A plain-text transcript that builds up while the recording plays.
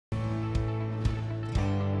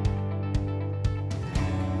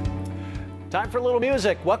Time for a little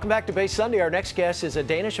music. Welcome back to Bass Sunday. Our next guest is a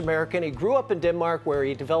Danish-American. He grew up in Denmark, where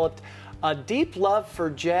he developed a deep love for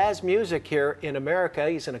jazz music here in America.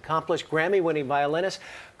 He's an accomplished Grammy-winning violinist,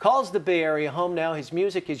 calls the Bay Area home now. His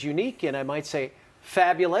music is unique and I might say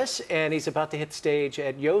fabulous, and he's about to hit stage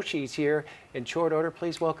at YOSHI'S here. In short order,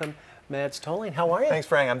 please welcome Mads Tolling. How are you? Thanks,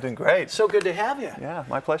 Frank. I'm doing great. So good to have you. Yeah,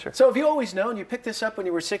 my pleasure. So have you always known, you picked this up when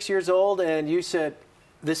you were 6 years old and you said,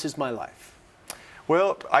 this is my life?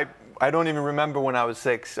 Well, I don't even remember when I was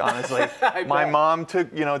 6, honestly. My mom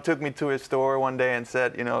took me to a store one day and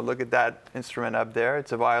said, look at that instrument up there.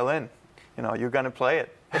 It's a violin. You're going to play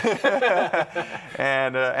it.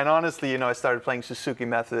 and honestly, I started playing Suzuki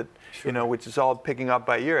method, sure. Which is all picking up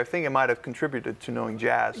by ear. I think it might have contributed to knowing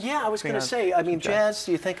jazz. Yeah, I was going to say, I mean, jazz,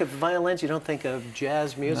 you think of violins, you don't think of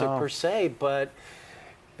jazz music per se, but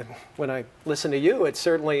when I listen to you, it's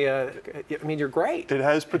certainly, I mean, you're great. It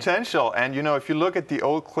has potential. And, if you look at the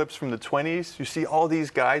old clips from the 20s, you see all these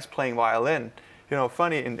guys playing violin.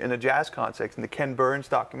 Funny in a jazz context, in the Ken Burns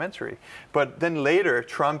documentary. But then later,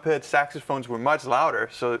 trumpets, saxophones were much louder,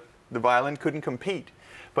 so the violin couldn't compete.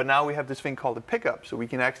 But now we have this thing called a pickup, so we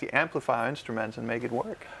can actually amplify our instruments and make it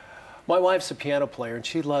work. My wife's a piano player, and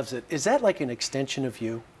she loves it. Is that like an extension of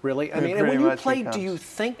you, really? I mean, and when you play, do you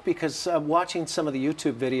think, because watching some of the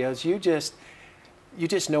YouTube videos, you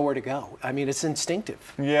just know where to go. I mean, it's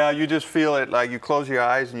instinctive. Yeah, you just feel it, like you close your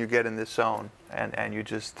eyes and you get in this zone, and you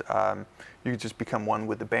just become one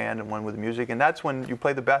with the band and one with the music, and that's when you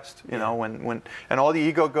play the best. When all the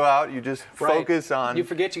ego go out, you just focus on. You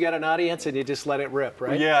forget you got an audience and you just let it rip,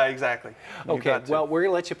 right? Yeah, exactly. Okay, well, we're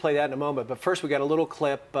gonna let you play that in a moment, but first we got a little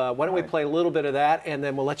clip. Why don't we play a little bit of that, and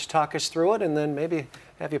then we'll let you talk us through it, and then maybe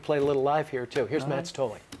have you play a little live here too. Here's Mads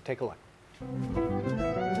Tolling. Take a look.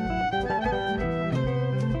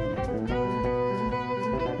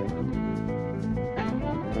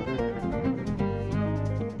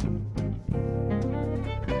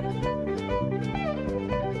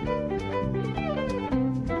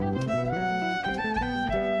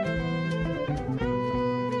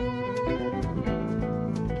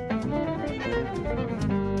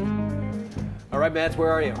 All right, Mads, where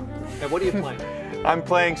are you? And what are you playing? I'm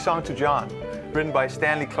playing Song to John, written by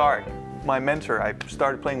Stanley Clarke, my mentor. I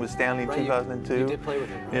started playing with Stanley in 2002. You did play with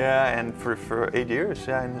him, right? Yeah, and for 8 years,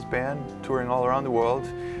 in his band, touring all around the world.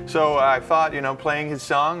 So I thought, playing his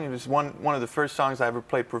song, it was one of the first songs I ever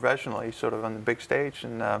played professionally, sort of on the big stage,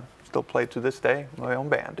 and still play to this day, my own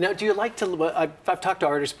band. Now, do you like to, I've talked to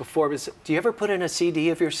artists before, but do you ever put in a CD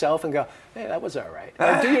of yourself and go, hey, that was all right?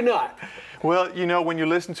 Or do you not? Well, when you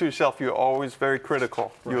listen to yourself, you're always very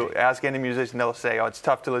critical. Right. You ask any musician, they'll say, oh, it's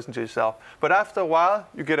tough to listen to yourself. But after a while,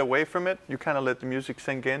 you get away from it. You kind of let the music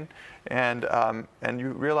sink in, and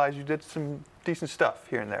you realize you did some decent stuff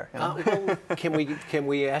here and there. Well, can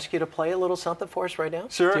we ask you to play a little something for us right now?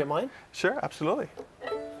 Sure. Do you mind? Sure, absolutely.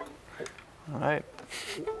 All right.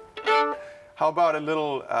 How about a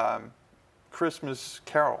little Christmas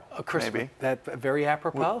carol? A Christmas, maybe. That very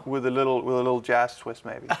apropos. With a little jazz twist,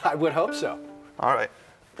 maybe. I would hope so. All right.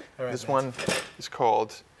 This one is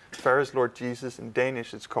called Fairest Lord Jesus. In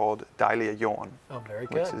Danish, it's called Dejlige Jorden. Oh, very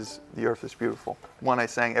good. Which is The Earth is Beautiful. One I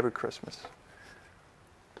sang every Christmas.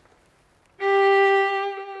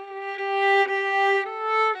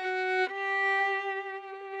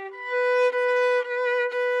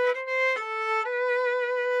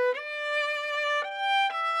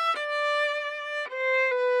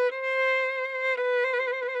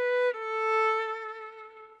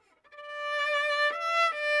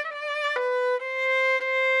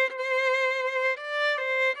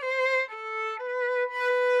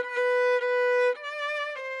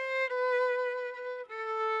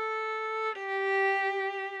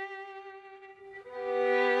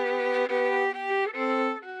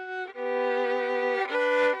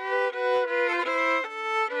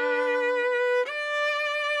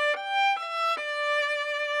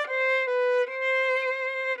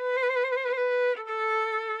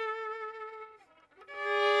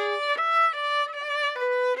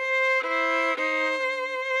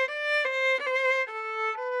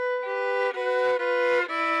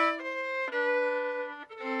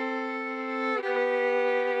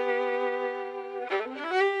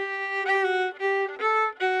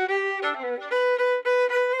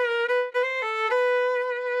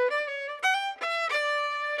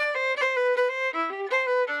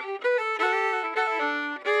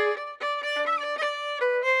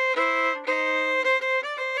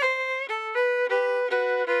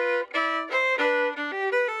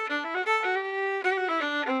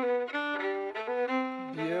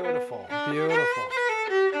 Beautiful.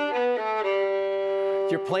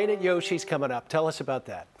 You're playing at YOSHI'S coming up. Tell us about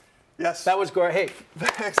that. Yes. That was great. Hey.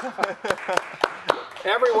 Thanks.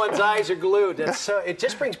 Everyone's eyes are glued. It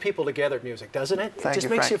just brings people together, music, doesn't it? Thank it just you,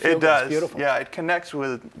 makes Frank. you feel It does. It's beautiful. Yeah, it connects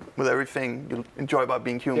with everything you enjoy about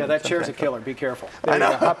being human. Yeah, that chair's a killer. Be careful. There you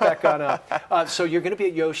go. Hop back on up. So you're going to be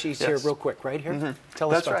at Yoshi's here real quick, right here? Tell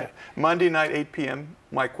us That's about right. Monday night, 8 p.m.,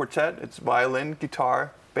 my quartet. It's violin,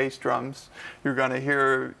 guitar, bass, drums. You're going to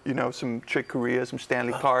hear, some Chick Corea, some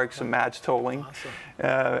Stanley Clark, some Mads Tolling. Awesome.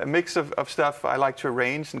 A mix of stuff I like to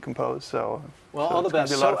arrange and compose. So, all the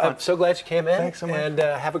best. I'm so glad you came in. Thanks so much. And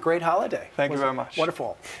have a great holiday. Thank you very much.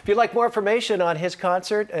 Wonderful. If you'd like more information on his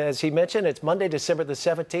concert, as he mentioned, it's Monday, December the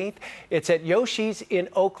 17th. It's at Yoshi's in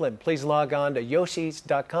Oakland. Please log on to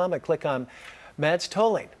yoshis.com and click on Mads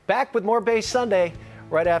Tolling. Back with more Bass Sunday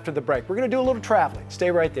right after the break. We're going to do a little traveling. Stay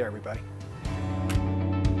right there, everybody.